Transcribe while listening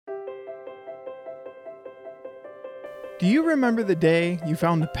Do you remember the day you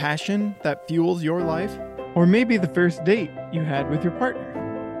found the passion that fuels your life? Or maybe the first date you had with your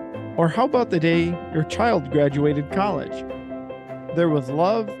partner? Or how about the day your child graduated college? There was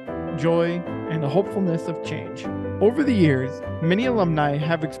love, joy, and a hopefulness of change. Over the years, many alumni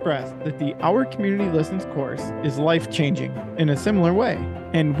have expressed that the Our Community Listens course is life-changing in a similar way.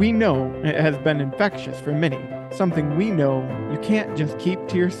 And we know it has been infectious for many, something we know you can't just keep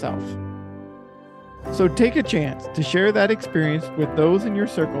to yourself. So take a chance to share that experience with those in your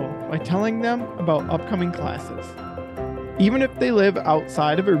circle by telling them about upcoming classes. Even if they live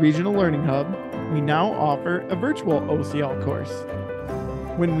outside of a regional learning hub, we now offer a virtual OCL course.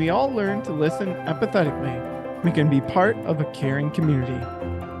 When we all learn to listen empathetically, we can be part of a caring community.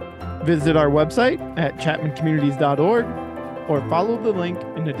 Visit our website at chapmancommunities.org or follow the link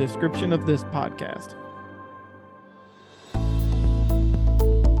in the description of this podcast.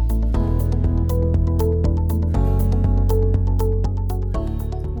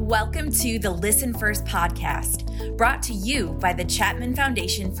 Welcome to the Listen First podcast, brought to you by the Chapman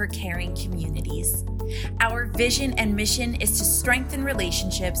Foundation for Caring Communities. Our vision and mission is to strengthen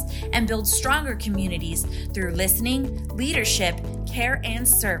relationships and build stronger communities through listening, leadership, care, and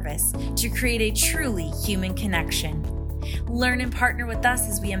service to create a truly human connection. Learn and partner with us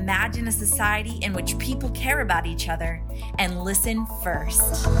as we imagine a society in which people care about each other and listen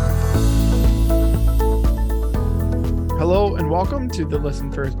first. Hello and welcome to the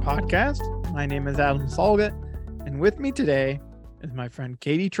Listen First podcast. My name is Adam Solgat, and with me today is my friend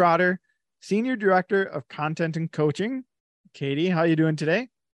Katie Trotter, Senior Director of Content and Coaching. Katie, how are you doing today?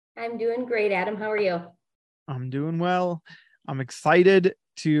 I'm doing great, Adam. How are you? I'm doing well. I'm excited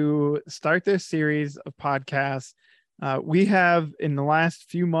to start this series of podcasts. We have, in the last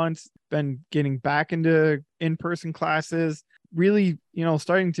few months, been getting back into in-person classes, really,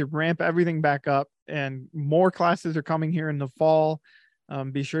 starting to ramp everything back up, and more classes are coming here in the fall.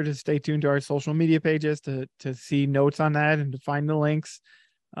 Be sure to stay tuned to our social media pages to see notes on that and to find the links.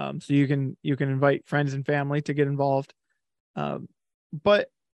 So you can invite friends and family to get involved. But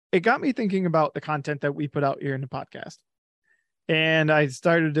it got me thinking about the content that we put out here in the podcast. And I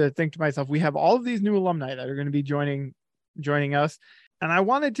started to think to myself, we have all of these new alumni that are going to be joining us. And I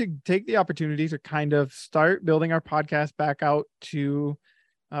wanted to take the opportunity to kind of start building our podcast back out to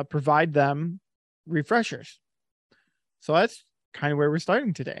provide them refreshers. So that's kind of where we're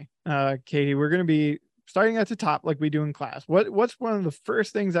starting today. Katie, we're going to be starting at the top like we do in class. What's one of the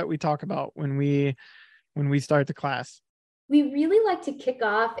first things that we talk about when we start the class? We really like to kick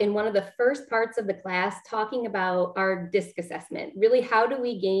off in one of the first parts of the class talking about our DISC assessment. Really, how do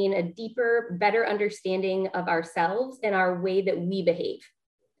we gain a deeper, better understanding of ourselves and our way that we behave?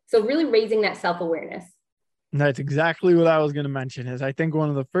 So really raising that self-awareness. That's exactly what I was going to mention. Is I think one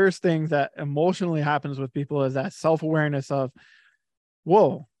of the first things that emotionally happens with people is that self-awareness of,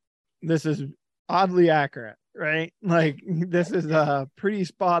 whoa, this is oddly accurate, right? Like this is pretty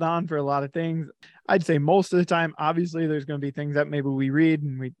spot on for a lot of things. I'd say most of the time, obviously there's going to be things that maybe we read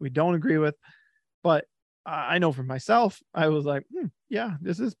and we don't agree with, but I know for myself, I was like, yeah,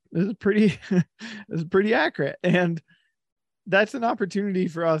 this is pretty, this is pretty accurate. And that's an opportunity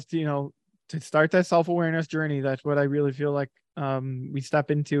for us to, to start that self-awareness journey. That's what I really feel like we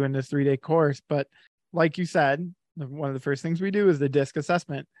step into in this 3-day course. But like you said, one of the first things we do is the DISC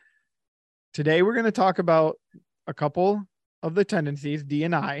assessment. Today, we're going to talk about a couple of the tendencies, D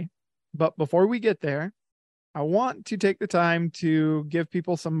and I. But before we get there, I want to take the time to give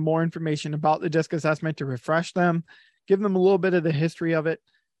people some more information about the DISC assessment to refresh them, give them a little bit of the history of it,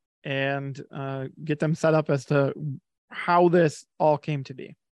 and get them set up as to how this all came to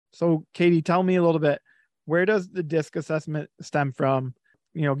be. So, Katie, tell me a little bit, where does the DISC assessment stem from?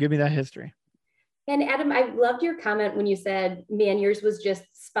 Give me that history. And Adam, I loved your comment when you said, man, yours was just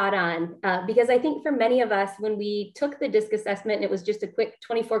spot on. Because I think for many of us, when we took the DISC assessment, and it was just a quick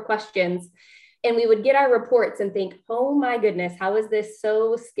 24 questions, and we would get our reports and think, oh my goodness, how is this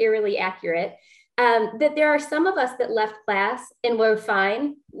so scarily accurate? That there are some of us that left class and were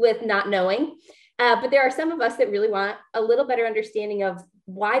fine with not knowing. But there are some of us that really want a little better understanding of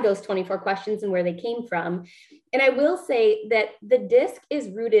why those 24 questions and where they came from. And I will say that the DISC is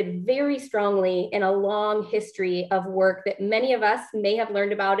rooted very strongly in a long history of work that many of us may have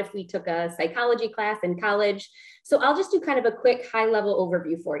learned about if we took a psychology class in college. So I'll just do kind of a quick high-level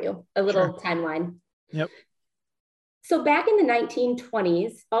overview for you, a little timeline. Yep. So back in the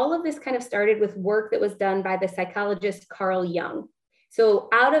 1920s, all of this kind of started with work that was done by the psychologist Carl Jung. So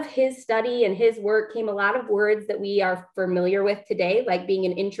out of his study and his work came a lot of words that we are familiar with today, like being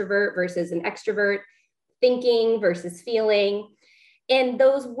an introvert versus an extrovert, thinking versus feeling. And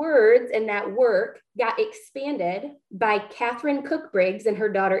those words and that work got expanded by Catherine Cook Briggs and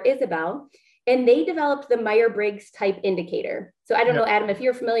her daughter Isabel, and they developed the Myers-Briggs type indicator. So I don't know, Adam, if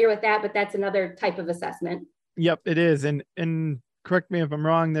you're familiar with that, but that's another type of assessment. Yep, it is. And correct me if I'm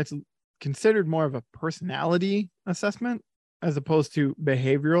wrong, that's considered more of a personality assessment as opposed to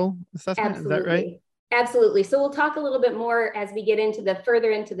behavioral assessment. Absolutely. Is that right? Absolutely. So we'll talk a little bit more as we get into the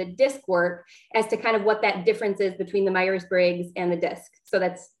further into the DISC work as to kind of what that difference is between the Myers-Briggs and the DISC. So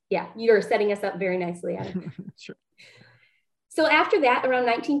that's, yeah, you're setting us up very nicely, Adam. Sure. So after that, around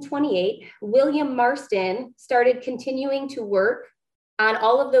 1928, William Marston started continuing to work on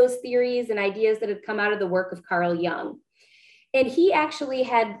all of those theories and ideas that had come out of the work of Carl Jung. And he actually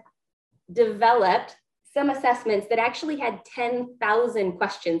had developed some assessments that actually had 10,000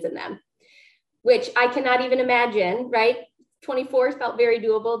 questions in them, which I cannot even imagine, right? 24 felt very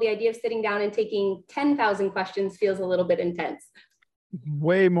doable. The idea of sitting down and taking 10,000 questions feels a little bit intense.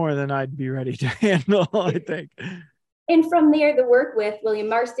 Way more than I'd be ready to handle, I think. And from there, the work with William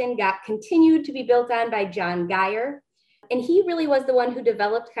Marston got continued to be built on by John Geyer. And he really was the one who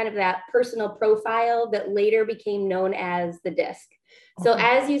developed kind of that personal profile that later became known as the DISC. So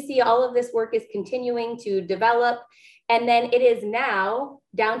as you see, all of this work is continuing to develop. And then it is now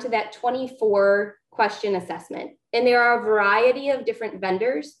down to that 24 question assessment. And there are a variety of different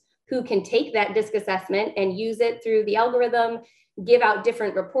vendors who can take that DISC assessment and use it through the algorithm, give out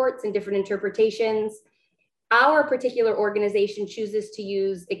different reports and different interpretations. Our particular organization chooses to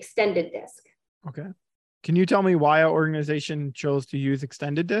use extended DISC. Okay. Can you tell me why our organization chose to use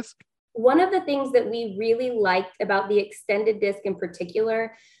extended DISC? One of the things that we really liked about the extended DISC in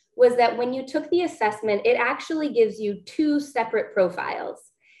particular was that when you took the assessment, it actually gives you two separate profiles.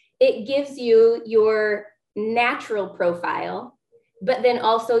 It gives you your natural profile, but then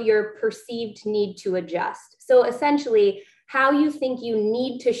also your perceived need to adjust. So essentially, how you think you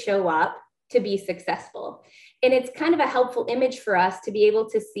need to show up to be successful. And it's kind of a helpful image for us to be able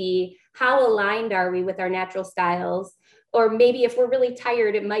to see how aligned are we with our natural styles, or maybe if we're really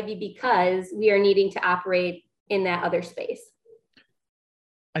tired, it might be because we are needing to operate in that other space.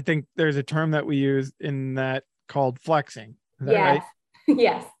 I think there's a term that we use in that called flexing. Is that right?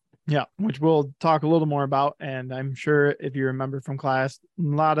 Yes. Yeah, which we'll talk a little more about. And I'm sure if you remember from class, a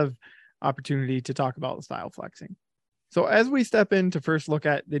lot of opportunity to talk about style flexing. So as we step in to first look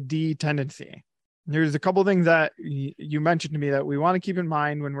at the D tendency, there's a couple of things that you mentioned to me that we want to keep in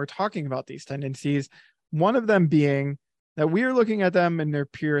mind when we're talking about these tendencies. One of them being that we are looking at them in their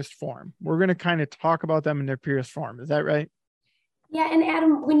purest form. We're going to kind of talk about them in their purest form. Is that right? Yeah. And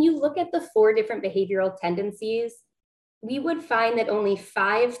Adam, when you look at the 4 different behavioral tendencies, we would find that only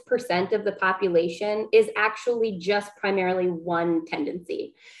 5% of the population is actually just primarily one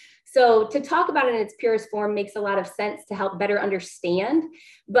tendency. So to talk about it in its purest form makes a lot of sense to help better understand,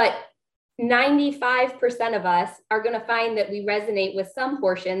 but 95% of us are going to find that we resonate with some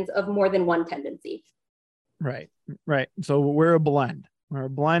portions of more than one tendency. Right. So we're a blend. We're a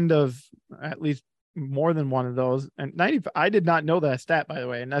blend of at least more than one of those. And 90, I did not know that stat, by the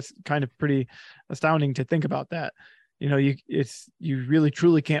way. And that's kind of pretty astounding to think about that. You know, you really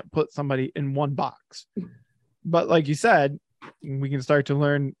truly can't put somebody in one box. But like you said, we can start to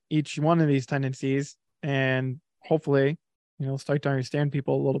learn each one of these tendencies and hopefully, start to understand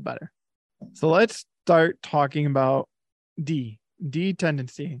people a little better. So let's start talking about D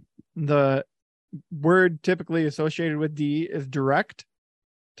tendency. The word typically associated with D is direct.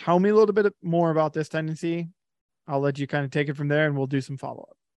 Tell me a little bit more about this tendency. I'll let you kind of take it from there and we'll do some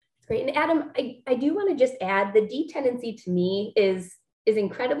follow-up. Great. And Adam, I do want to just add the D tendency to me is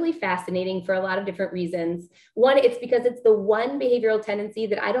incredibly fascinating for a lot of different reasons. One, it's because it's the one behavioral tendency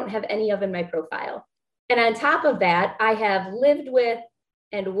that I don't have any of in my profile. And on top of that, I have lived with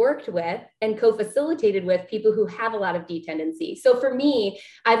and worked with and co-facilitated with people who have a lot of D tendency. So for me,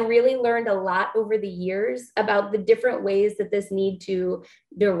 I've really learned a lot over the years about the different ways that this need to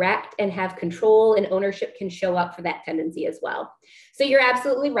direct and have control and ownership can show up for that tendency as well. So you're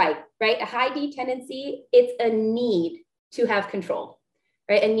absolutely right? A high D tendency, it's a need to have control,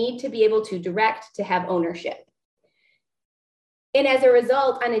 right? A need to be able to direct, to have ownership. And as a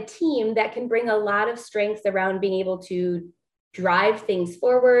result, on a team, that can bring a lot of strengths around being able to drive things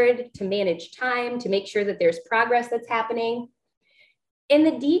forward, to manage time, to make sure that there's progress that's happening. And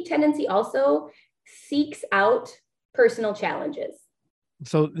the D tendency also seeks out personal challenges.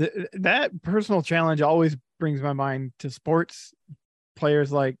 So that personal challenge always brings my mind to sports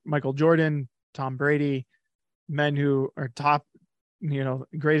players like Michael Jordan, Tom Brady, men who are top,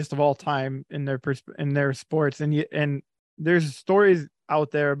 greatest of all time in their sports. And there's stories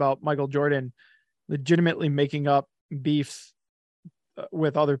out there about Michael Jordan legitimately making up beefs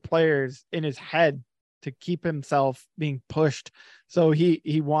with other players in his head to keep himself being pushed. So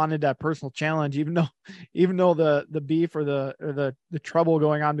he wanted that personal challenge, even though the beef or the trouble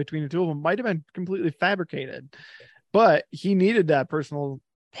going on between the two of them might have been completely fabricated, but he needed that personal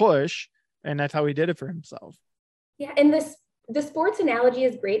push, and that's how he did it for himself. Yeah, and the sports analogy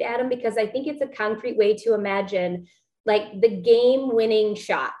is great, Adam, because I think it's a concrete way to imagine like the game-winning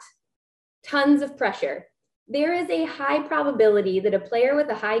shot. Tons of pressure. There is a high probability that a player with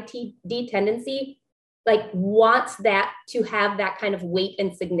a high D tendency like wants that to have that kind of weight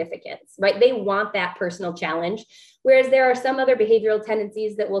and significance, right? They want that personal challenge. Whereas there are some other behavioral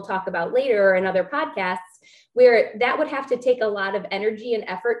tendencies that we'll talk about later or in other podcasts where that would have to take a lot of energy and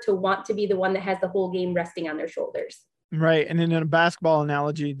effort to want to be the one that has the whole game resting on their shoulders. Right. And in a basketball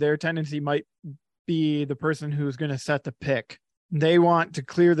analogy, their tendency might be the person who's going to set the pick. They want to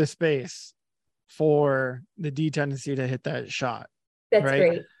clear the space for the D tendency to hit that shot. That's right?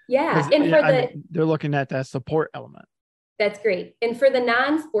 Great. Yeah. And they're looking at that support element. That's great. And for the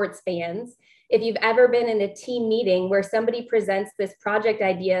non-sports fans, if you've ever been in a team meeting where somebody presents this project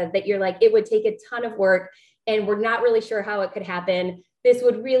idea that you're like, it would take a ton of work and we're not really sure how it could happen. This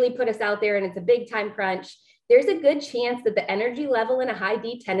would really put us out there and it's a big time crunch. There's a good chance that the energy level in a high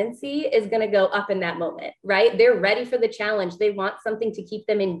D tendency is going to go up in that moment, right? They're ready for the challenge. They want something to keep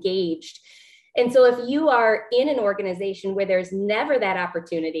them engaged. And so if you are in an organization where there's never that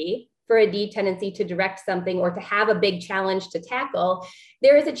opportunity for a D tendency to direct something or to have a big challenge to tackle,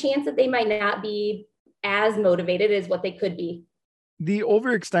 there is a chance that they might not be as motivated as what they could be. The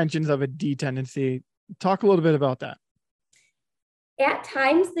overextensions of a D tendency, talk a little bit about that. At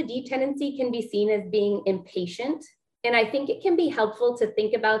times, the D tendency can be seen as being impatient. And I think it can be helpful to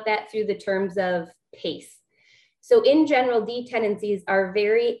think about that through the terms of pace. So in general, D tendencies are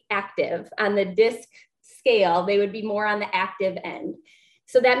very active on the DISC scale. They would be more on the active end.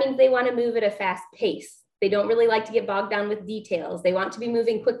 So that means they want to move at a fast pace. They don't really like to get bogged down with details. They want to be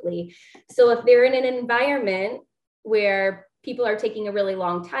moving quickly. So if they're in an environment where people are taking a really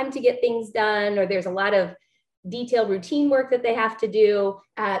long time to get things done, or there's a lot of detailed routine work that they have to do,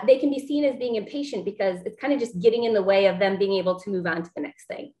 they can be seen as being impatient because it's kind of just getting in the way of them being able to move on to the next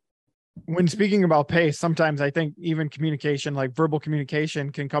thing. When speaking about pace, sometimes I think even communication, like verbal communication,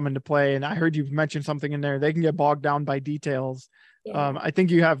 can come into play. And I heard you've mentioned something in there. They can get bogged down by details. Yeah. I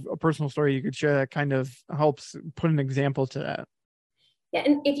think you have a personal story you could share that kind of helps put an example to that. Yeah.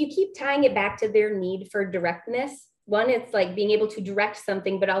 And if you keep tying it back to their need for directness, one, it's like being able to direct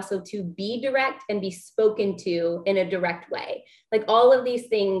something, but also to be direct and be spoken to in a direct way. Like all of these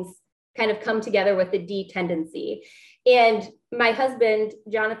things kind of come together with the D tendency. And my husband,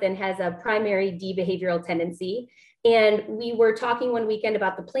 Jonathan, has a primary D behavioral tendency. And we were talking one weekend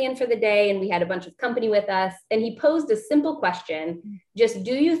about the plan for the day, and we had a bunch of company with us. And he posed a simple question, just,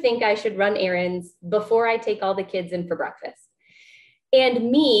 do you think I should run errands before I take all the kids in for breakfast?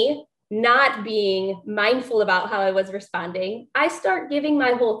 And me, not being mindful about how I was responding, I start giving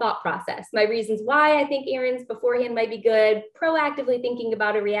my whole thought process, my reasons why I think errands beforehand might be good, proactively thinking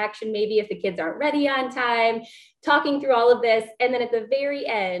about a reaction, maybe if the kids aren't ready on time, talking through all of this. And then at the very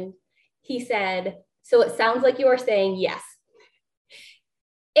end, he said, so it sounds like you are saying yes.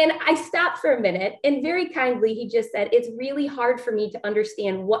 And I stopped for a minute, and very kindly, he just said, it's really hard for me to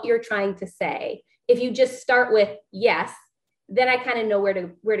understand what you're trying to say. If you just start with yes, then I kind of know where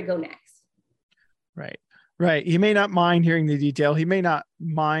to go next. Right. He may not mind hearing the detail. He may not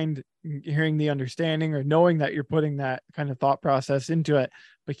mind hearing the understanding or knowing that you're putting that kind of thought process into it.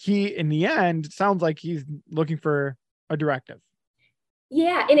 But he, in the end, sounds like he's looking for a directive.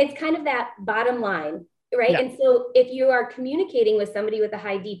 Yeah. And it's kind of that bottom line, right? Yeah. And so if you are communicating with somebody with a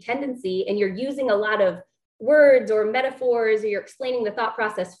high D tendency and you're using a lot of words or metaphors, or you're explaining the thought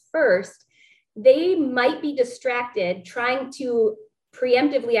process first, they might be distracted trying to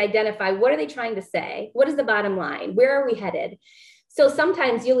preemptively identify, what are they trying to say? What is the bottom line? Where are we headed? So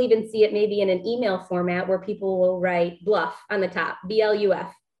sometimes you'll even see it maybe in an email format where people will write BLUF on the top,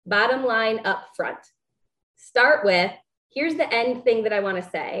 BLUF, bottom line up front. Start with, here's the end thing that I want to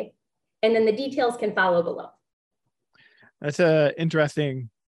say, and then the details can follow below. That's an interesting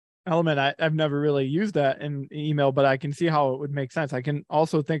element. I've never really used that in email, but I can see how it would make sense. I can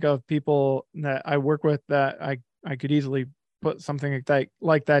also think of people that I work with that I could easily put something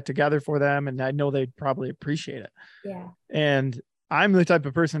like that together for them, and I know they'd probably appreciate it. Yeah. And I'm the type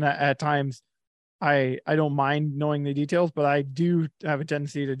of person that at times I don't mind knowing the details, but I do have a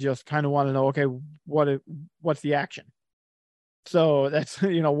tendency to just kind of want to know, okay, what's the action? So that's,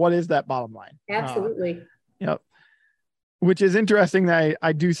 what is that bottom line? Absolutely. Yep. Which is interesting that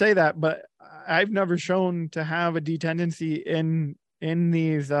I do say that, but I've never shown to have a D tendency in in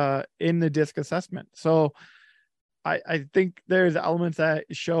these in the DISC assessment. So I think there's elements that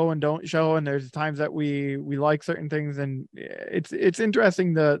show and don't show, and there's times that we like certain things, and it's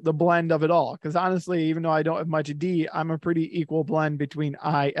interesting the blend of it all. Because honestly, even though I don't have much D, I'm a pretty equal blend between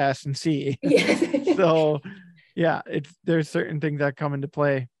I, S, and C. Yes. So yeah, there's certain things that come into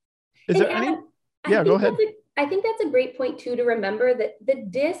play. Is And there any? Adam, Yeah, go ahead. I think that's a great point too, to remember that the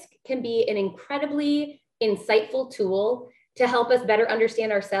DISC can be an incredibly insightful tool to help us better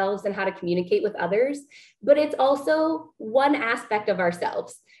understand ourselves and how to communicate with others. But it's also one aspect of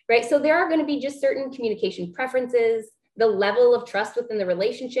ourselves, right? So there are going to be just certain communication preferences, the level of trust within the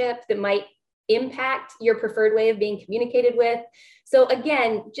relationship that might impact your preferred way of being communicated with. So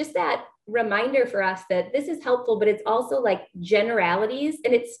again, just that reminder for us that this is helpful, but it's also like generalities,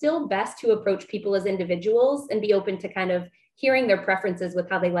 and it's still best to approach people as individuals and be open to kind of hearing their preferences with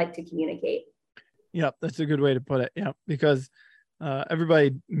how they like to communicate. Yep, that's a good way to put it. Yeah, because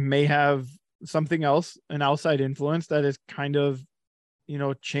everybody may have something else, an outside influence that is kind of,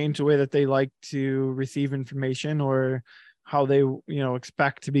 change the way that they like to receive information or how they,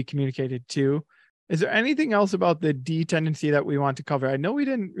 expect to be communicated to. Is there anything else about the D tendency that we want to cover? I know we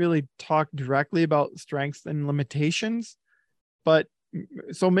didn't really talk directly about strengths and limitations, but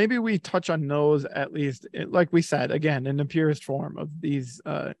so maybe we touch on those at least, like we said, again, in the purest form of these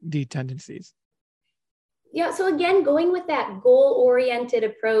D tendencies. Yeah, so again, going with that goal-oriented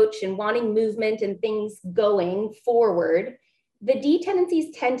approach and wanting movement and things going forward, the D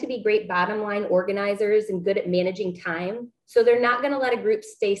tendencies tend to be great bottom line organizers and good at managing time. So they're not going to let a group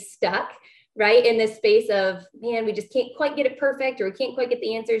stay stuck, right, in this space of, man, we just can't quite get it perfect, or we can't quite get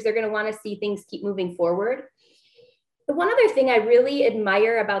the answers. They're going to want to see things keep moving forward. The one other thing I really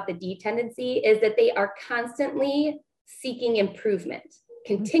admire about the D tendency is that they are constantly seeking improvement.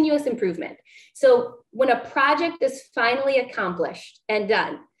 Continuous improvement. So when a project is finally accomplished and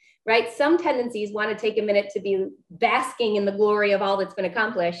done, right, some tendencies want to take a minute to be basking in the glory of all that's been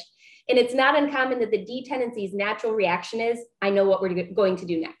accomplished. And it's not uncommon that the D tendency's natural reaction is, I know what we're going to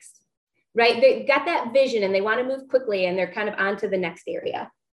do next, right? They've got that vision and they want to move quickly, and they're kind of on to the next area.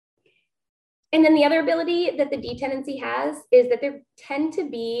 And then the other ability that the D tendency has is that they tend to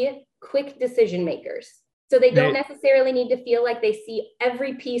be quick decision makers. So they don't necessarily need to feel like they see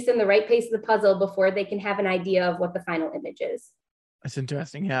every piece in the right place of the puzzle before they can have an idea of what the final image is. That's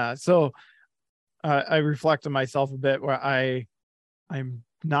interesting. Yeah. So I reflect on myself a bit where I'm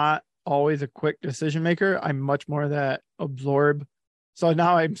not always a quick decision maker. I'm much more that absorb. So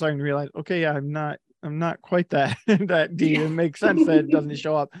now I'm starting to realize, okay, yeah, I'm not quite that that D. It makes sense that it doesn't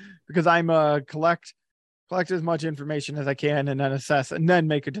show up, because I'm collect as much information as I can and then assess and then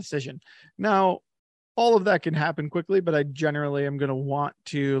make a decision. Now, all of that can happen quickly, but I generally am going to want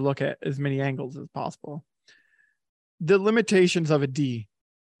to look at as many angles as possible. The limitations of a D.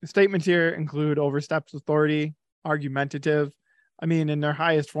 The statements here include oversteps authority, argumentative. I mean, in their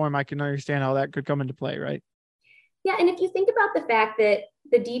highest form, I can understand how that could come into play, right? Yeah, and if you think about the fact that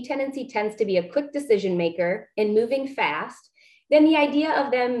the D tendency tends to be a quick decision maker and moving fast, then the idea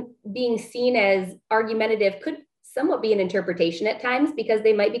of them being seen as argumentative could somewhat be an interpretation at times, because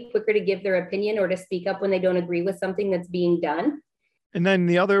they might be quicker to give their opinion or to speak up when they don't agree with something that's being done. And then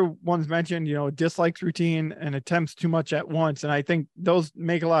the other ones mentioned, dislikes routine and attempts too much at once. And I think those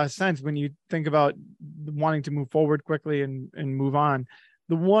make a lot of sense when you think about wanting to move forward quickly and move on.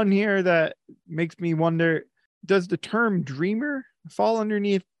 The one here that makes me wonder, does the term dreamer fall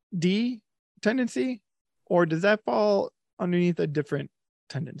underneath D tendency, or does that fall underneath a different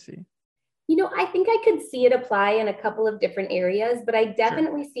tendency? I think I could see it apply in a couple of different areas, but I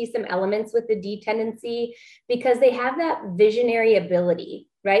definitely see some elements with the D tendency because they have that visionary ability,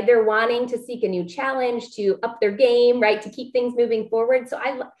 right? They're wanting to seek a new challenge, to up their game, right? To keep things moving forward. So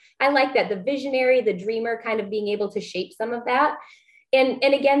I like that, the visionary, the dreamer, kind of being able to shape some of that. And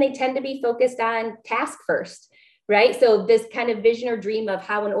again, they tend to be focused on task first, right? So this kind of vision or dream of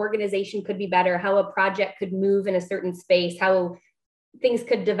how an organization could be better, how a project could move in a certain space, how things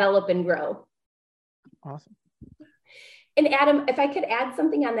could develop and grow. Awesome. And Adam, if I could add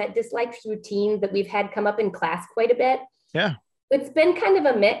something on that dislikes routine that we've had come up in class quite a bit. Yeah. It's been kind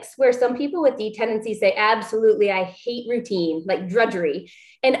of a mix where some people with D tendencies say, absolutely, I hate routine, like drudgery.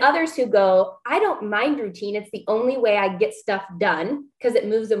 And others who go, I don't mind routine. It's the only way I get stuff done because it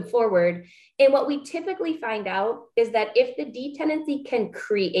moves them forward. And what we typically find out is that if the D tendency can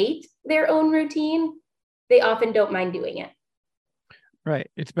create their own routine, they often don't mind doing it.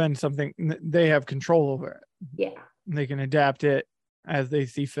 Right. It's been something they have control over it. Yeah. They can adapt it as they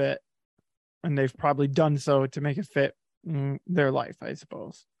see fit. And they've probably done so to make it fit their life, I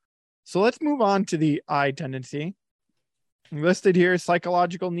suppose. So let's move on to the I tendency. Listed here,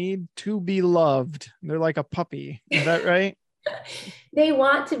 psychological need to be loved. They're like a puppy. Is that right? They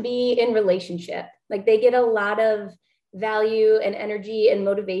want to be in relationship. Like they get a lot of value and energy and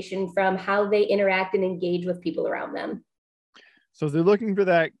motivation from how they interact and engage with people around them. So they're looking for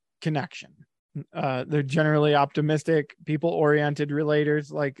that connection. They're generally optimistic, people-oriented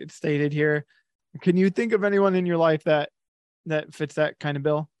relators, like it's stated here. Can you think of anyone in your life that fits that kind of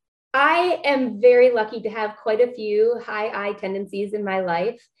bill? I am very lucky to have quite a few high I tendencies in my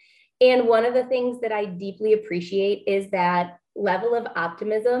life. And one of the things that I deeply appreciate is that level of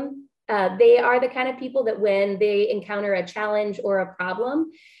optimism. They are the kind of people that when they encounter a challenge or a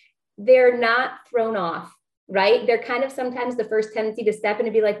problem, they're not thrown off, right? They're kind of sometimes the first tendency to step in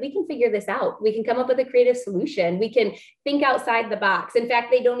and be like, we can figure this out. We can come up with a creative solution. We can think outside the box. In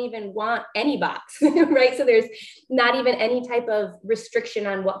fact, they don't even want any box, right? So there's not even any type of restriction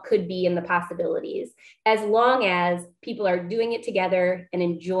on what could be in the possibilities, as long as people are doing it together and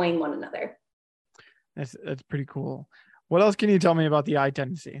enjoying one another. That's pretty cool. What else can you tell me about the I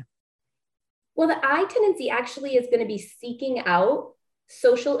tendency? Well, the I tendency actually is going to be seeking out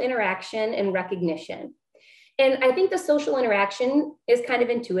social interaction and recognition. And I think the social interaction is kind of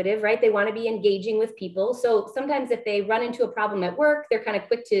intuitive, right? They want to be engaging with people. So sometimes if they run into a problem at work, they're kind of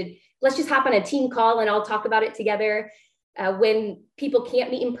quick to, let's just hop on a team call and I'll talk about it together. When people can't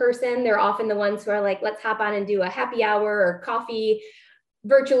meet in person, they're often the ones who are like, let's hop on and do a happy hour or coffee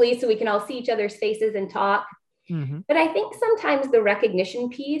virtually so we can all see each other's faces and talk. Mm-hmm. But I think sometimes the recognition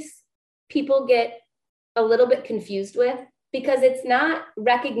piece, people get a little bit confused with, because it's not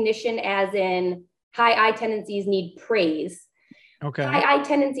recognition as in high I tendencies need praise. Okay. High I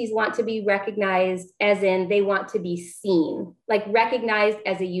tendencies want to be recognized as in they want to be seen, like recognized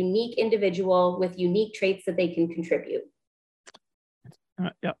as a unique individual with unique traits that they can contribute.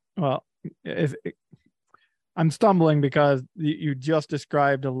 Yeah. Well, I'm stumbling because you just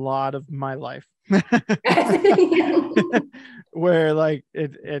described a lot of my life. Where like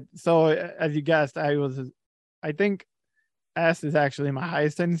so as you guessed, I think S is actually my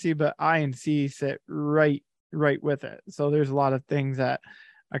highest tendency, but I and C sit right with it. So there's a lot of things that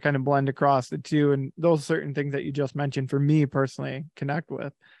I kind of blend across the two, and those certain things that you just mentioned for me personally connect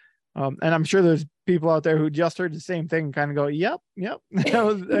with. And I'm sure there's people out there who just heard the same thing and kind of go, yep,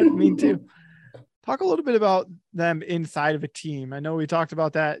 that's me too. Talk a little bit about them inside of a team. I know we talked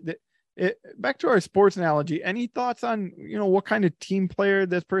about that. Back to our sports analogy, any thoughts on, what kind of team player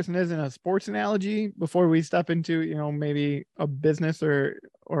this person is in a sports analogy before we step into, maybe a business or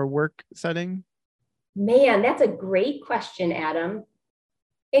work setting? Man, that's a great question, Adam.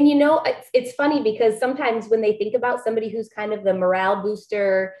 And, it's funny because sometimes when they think about somebody who's kind of the morale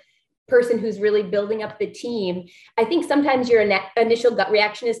booster person who's really building up the team, I think sometimes your initial gut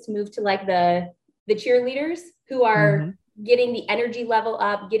reaction is to move to like the cheerleaders who are getting the energy level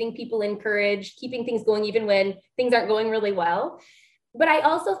up, getting people encouraged, keeping things going even when things aren't going really well. But I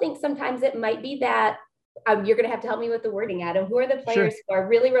also think sometimes it might be that you're going to have to help me with the wording, Adam. Who are the players who are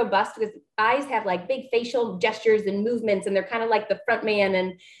really robust because eyes have like big facial gestures and movements, and they're kind of like the front man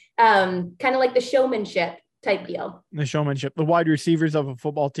and kind of like the showmanship type deal. The showmanship. The wide receivers of a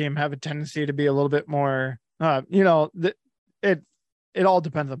football team have a tendency to be a little bit more, it all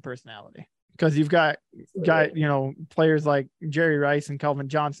depends on personality. Because you've got players like Jerry Rice and Calvin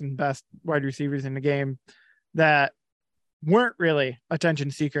Johnson, best wide receivers in the game, that weren't really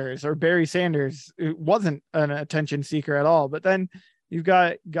attention seekers, or Barry Sanders wasn't an attention seeker at all. But then you've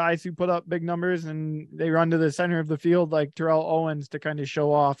got guys who put up big numbers and they run to the center of the field like Terrell Owens to kind of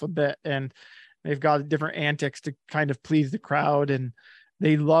show off a bit. And they've got different antics to kind of please the crowd, and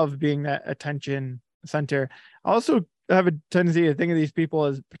they love being that attention center. Also, I have a tendency to think of these people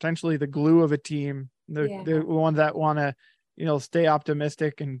as potentially the glue of a team, the ones that want to, stay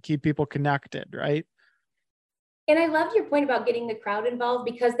optimistic and keep people connected, right? And I loved your point about getting the crowd involved,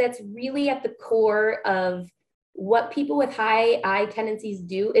 because that's really at the core of what people with high I tendencies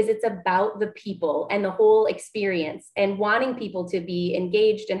do. Is it's about the people and the whole experience and wanting people to be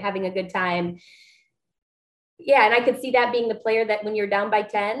engaged and having a good time. Yeah. And I could see that being the player that when you're down by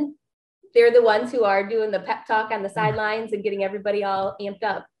 10, they're the ones who are doing the pep talk on the sidelines and getting everybody all amped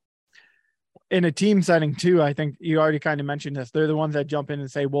up. In a team setting too, I think you already kind of mentioned this. They're the ones that jump in and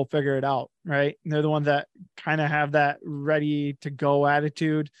say, we'll figure it out. Right. And they're the ones that kind of have that ready to go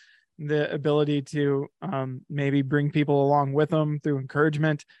attitude, the ability to maybe bring people along with them through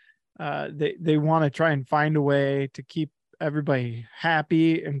encouragement. They want to try and find a way to keep everybody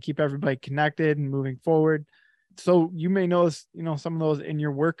happy and keep everybody connected and moving forward. So you may notice, some of those in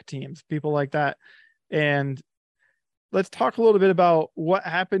your work teams, people like that. And let's talk a little bit about what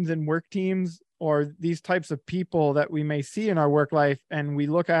happens in work teams or these types of people that we may see in our work life, and we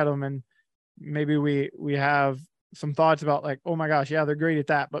look at them and maybe we have some thoughts about like, oh my gosh, yeah, they're great at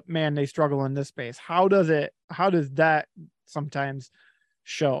that, but man, they struggle in this space. How does that sometimes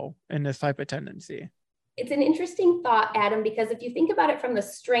show in this type of tendency? It's an interesting thought, Adam, because if you think about it from the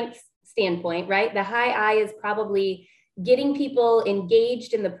strengths standpoint, right, the high I is probably getting people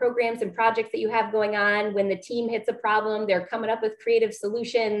engaged in the programs and projects that you have going on. When the team hits a problem, they're coming up with creative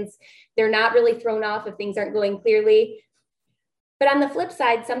solutions. They're not really thrown off if things aren't going clearly. But on the flip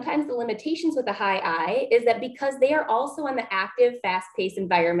side, sometimes the limitations with the high I is that because they are also in the active, fast-paced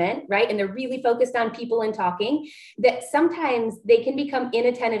environment, right, and they're really focused on people and talking, that sometimes they can become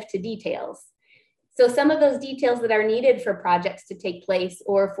inattentive to details. So some of those details that are needed for projects to take place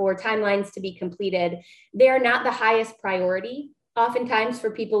or for timelines to be completed, they are not the highest priority, oftentimes for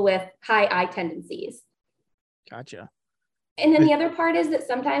people with high I tendencies. Gotcha. And then the other part is that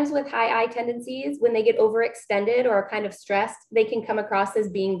sometimes with high I tendencies, when they get overextended or kind of stressed, they can come across as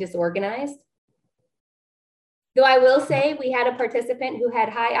being disorganized. Though I will say we had a participant who had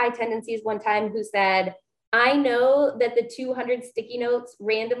high I tendencies one time who said, I know that the 200 sticky notes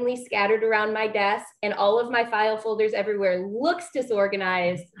randomly scattered around my desk and all of my file folders everywhere looks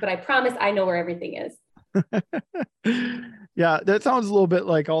disorganized, but I promise I know where everything is. Yeah, that sounds a little bit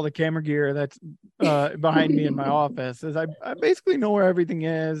like all the camera gear that's behind me in my office. Is I basically know where everything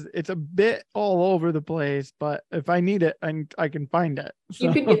is. It's a bit all over the place, but if I need it, I can find it. So,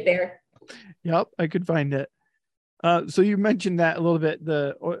 you could get there. Yep, I could find it. So you mentioned that a little bit.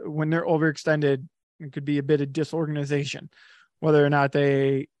 When they're overextended, it could be a bit of disorganization, whether or not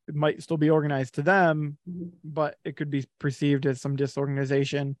they might still be organized to them, but it could be perceived as some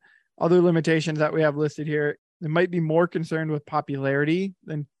disorganization. Other limitations that we have listed here, they might be more concerned with popularity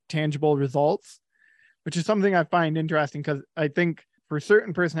than tangible results, which is something I find interesting because I think for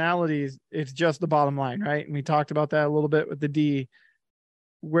certain personalities, it's just the bottom line, right? And we talked about that a little bit with the D,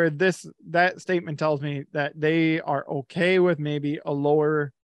 where that statement tells me that they are okay with maybe a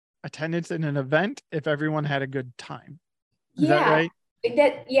lower attendance in an event if everyone had a good time. Is that right?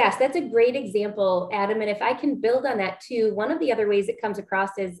 Yes, that's a great example, Adam. And if I can build on that too, one of the other ways it comes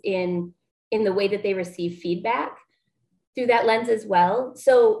across is in the way that they receive feedback through that lens as well.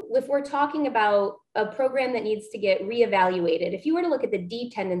 So if we're talking about a program that needs to get reevaluated, if you were to look at the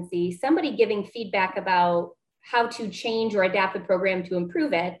D tendency, somebody giving feedback about how to change or adapt the program to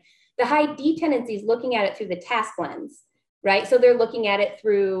improve it, the high D tendency is looking at it through the task lens. Right? So they're looking at it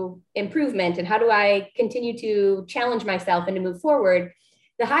through improvement and how do I continue to challenge myself and to move forward.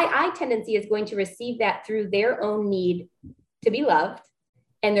 The high I tendency is going to receive that through their own need to be loved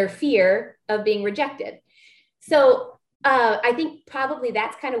and their fear of being rejected. So I think probably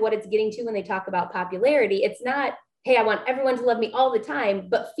that's kind of what it's getting to when they talk about popularity. It's not, hey, I want everyone to love me all the time,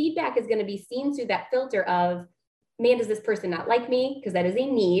 but feedback is going to be seen through that filter of, man, does this person not like me? Because that is a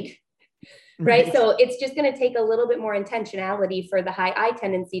need. Right. So it's just going to take a little bit more intentionality for the high I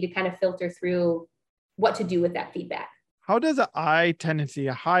tendency to kind of filter through what to do with that feedback. How does a high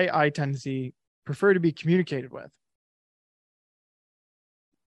I tendency prefer to be communicated with?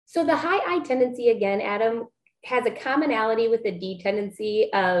 So the high I tendency, again, Adam, has a commonality with the D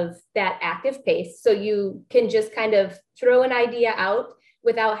tendency of that active pace. So you can just kind of throw an idea out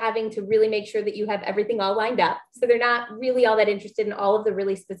without having to really make sure that you have everything all lined up. So they're not really all that interested in all of the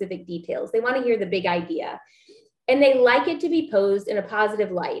really specific details. They want to hear the big idea. And they like it to be posed in a positive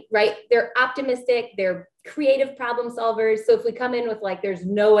light, right? They're optimistic, they're creative problem solvers. So if we come in with like, there's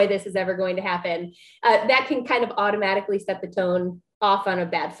no way this is ever going to happen, that can kind of automatically set the tone off on a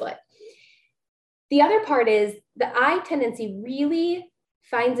bad foot. The other part is the I tendency really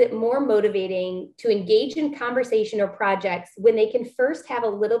finds it more motivating to engage in conversation or projects when they can first have a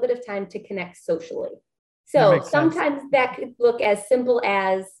little bit of time to connect socially. So sometimes that could look as simple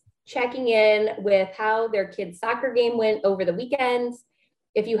as checking in with how their kid's soccer game went over the weekend.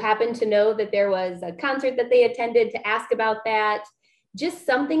 If you happen to know that there was a concert that they attended, to ask about that. Just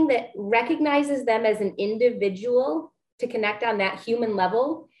something that recognizes them as an individual to connect on that human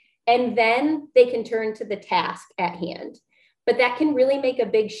level. And then they can turn to the task at hand. But that can really make a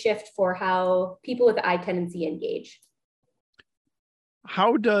big shift for how people with the I tendency engage.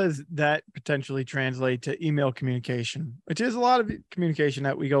 How does that potentially translate to email communication, which is a lot of communication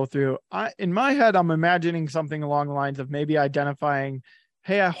that we go through? In my head, I'm imagining something along the lines of maybe identifying,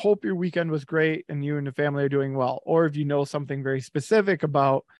 hey, I hope your weekend was great and you and the family are doing well. Or if you know something very specific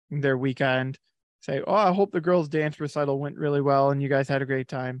about their weekend, say, oh, I hope the girls' dance recital went really well and you guys had a great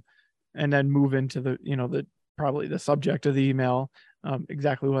time. And then move into the probably the subject of the email,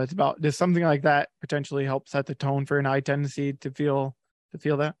 exactly what it's about. Does something like that potentially help set the tone for an I tendency to feel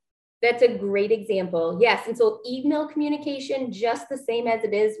that? That's a great example. Yes. And so email communication, just the same as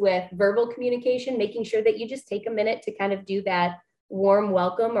it is with verbal communication, making sure that you just take a minute to kind of do that warm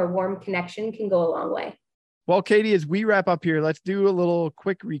welcome or warm connection can go a long way. Well, Katie, as we wrap up here, let's do a little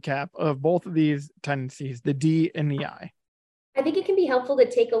quick recap of both of these tendencies, the D and the I. I think it can be helpful to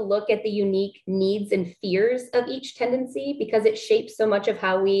take a look at the unique needs and fears of each tendency because it shapes so much of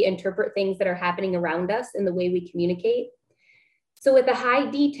how we interpret things that are happening around us and the way we communicate. So with a high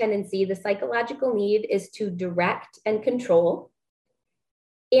D tendency, the psychological need is to direct and control.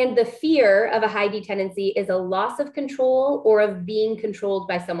 And the fear of a high D tendency is a loss of control or of being controlled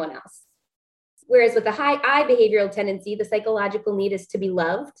by someone else. Whereas with a high I behavioral tendency, the psychological need is to be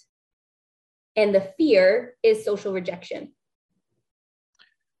loved. And the fear is social rejection.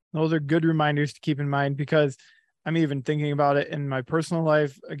 Those are good reminders to keep in mind because I'm even thinking about it in my personal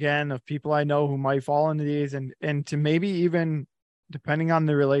life, again, of people I know who might fall into these and to maybe even depending on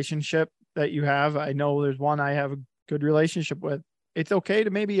the relationship that you have. I know there's one I have a good relationship with. It's okay to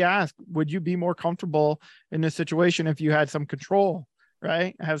maybe ask, would you be more comfortable in this situation if you had some control,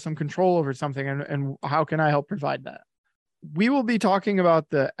 right? Have some control over something and how can I help provide that? We will be talking about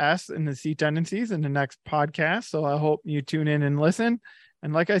the S and the C tendencies in the next podcast. So I hope you tune in and listen.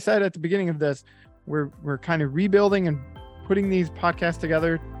 And like I said at the beginning of this, we're kind of rebuilding and putting these podcasts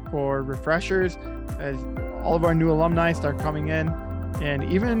together for refreshers as all of our new alumni start coming in. And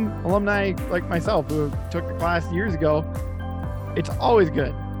even alumni like myself who took the class years ago, it's always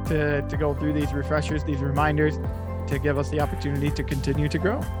good to go through these refreshers, these reminders to give us the opportunity to continue to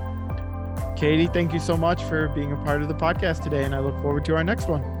grow. Katie, thank you so much for being a part of the podcast today. And I look forward to our next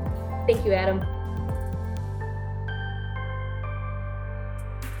one. Thank you, Adam.